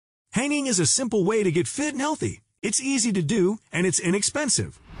Hanging is a simple way to get fit and healthy. It's easy to do, and it's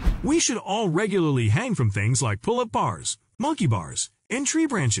inexpensive. We should all regularly hang from things like pull-up bars, monkey bars, and tree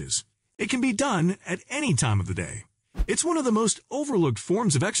branches. It can be done at any time of the day. It's one of the most overlooked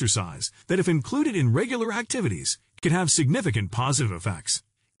forms of exercise that, if included in regular activities, can have significant positive effects.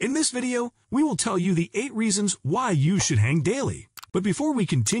 In this video, we will tell you the 8 reasons why you should hang daily. But before we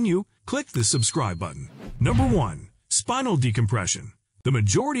continue, click the subscribe button. Number 1. Spinal decompression. The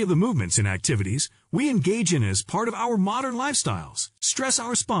majority of the movements and activities we engage in as part of our modern lifestyles stress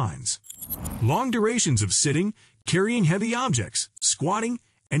our spines. Long durations of sitting, carrying heavy objects, squatting,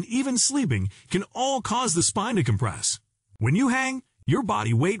 and even sleeping can all cause the spine to compress. When you hang, your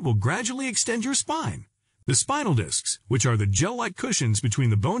body weight will gradually extend your spine. The spinal discs, which are the gel-like cushions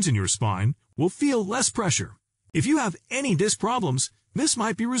between the bones in your spine, will feel less pressure. If you have any disc problems, this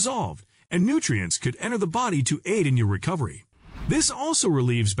might be resolved, and nutrients could enter the body to aid in your recovery. This also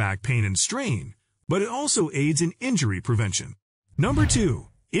relieves back pain and strain, but it also aids in injury prevention. Number 2.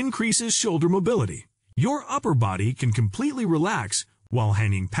 Increases shoulder mobility. Your upper body can completely relax while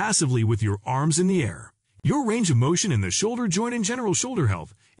hanging passively with your arms in the air. Your range of motion in the shoulder joint and general shoulder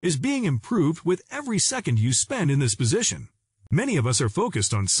health is being improved with every second you spend in this position. Many of us are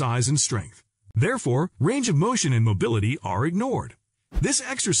focused on size and strength. Therefore, range of motion and mobility are ignored. This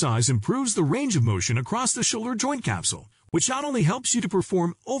exercise improves the range of motion across the shoulder joint capsule, which not only helps you to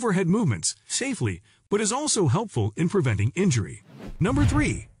perform overhead movements safely, but is also helpful in preventing injury. Number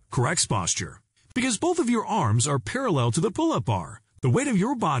 3. Corrects posture. Because both of your arms are parallel to the pull-up bar, the weight of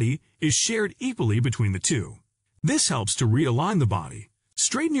your body is shared equally between the two. This helps to realign the body,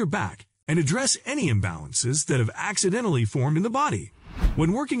 straighten your back, and address any imbalances that have accidentally formed in the body.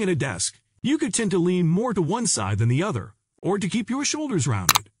 When working at a desk, you could tend to lean more to one side than the other, or to keep your shoulders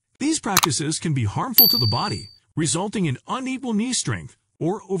rounded. These practices can be harmful to the body, resulting in unequal knee strength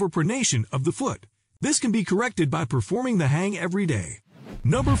or overpronation of the foot. This can be corrected by performing the hang every day.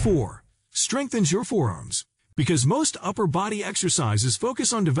 Number 4. Strengthens your forearms. Because most upper body exercises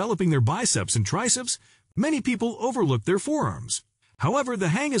focus on developing their biceps and triceps, many people overlook their forearms. However, the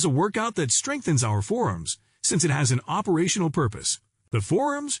hang is a workout that strengthens our forearms, since it has an operational purpose. The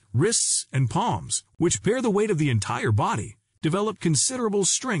forearms, wrists, and palms, which bear the weight of the entire body, develop considerable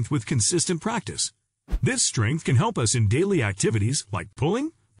strength with consistent practice. This strength can help us in daily activities like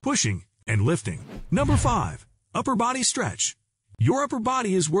pulling, pushing, and lifting. Number 5. Upper body stretch. Your upper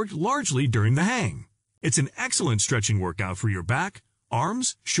body is worked largely during the hang. It's an excellent stretching workout for your back,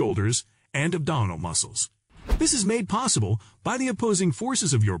 arms, shoulders, and abdominal muscles. This is made possible by the opposing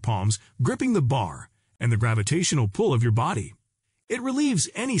forces of your palms gripping the bar and the gravitational pull of your body. It relieves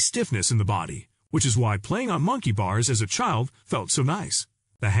any stiffness in the body, which is why playing on monkey bars as a child felt so nice.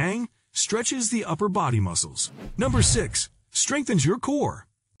 The hang stretches the upper body muscles. Number 6. Strengthens your core.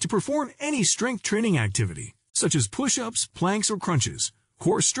 To perform any strength training activity, such as push-ups, planks, or crunches,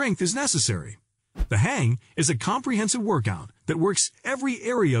 core strength is necessary. The hang is a comprehensive workout that works every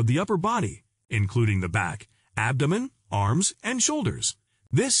area of the upper body, including the back, abdomen, arms, and shoulders.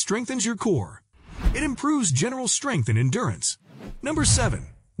 This strengthens your core. It improves general strength and endurance. Number 7.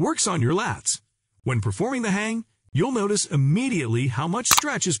 Works on your lats. When performing the hang, you'll notice immediately how much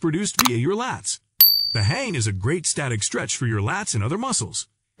stretch is produced via your lats. The hang is a great static stretch for your lats and other muscles.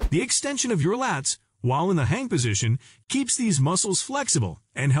 The extension of your lats while in the hang position keeps these muscles flexible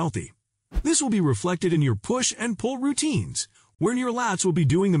and healthy. This will be reflected in your push and pull routines, wherein your lats will be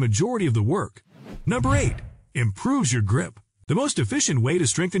doing the majority of the work. Number 8. Improves your grip. The most efficient way to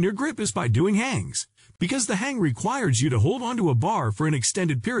strengthen your grip is by doing hangs. Because the hang requires you to hold onto a bar for an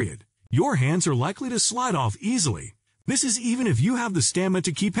extended period, your hands are likely to slide off easily. This is even if you have the stamina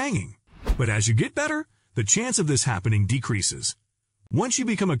to keep hanging. But as you get better, the chance of this happening decreases. Once you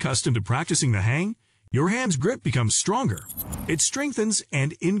become accustomed to practicing the hang, your hand's grip becomes stronger. It strengthens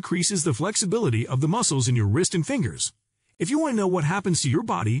and increases the flexibility of the muscles in your wrist and fingers. If you want to know what happens to your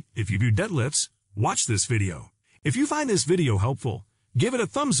body if you do deadlifts, watch this video. If you find this video helpful, give it a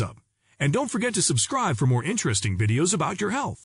thumbs up. And don't forget to subscribe for more interesting videos about your health.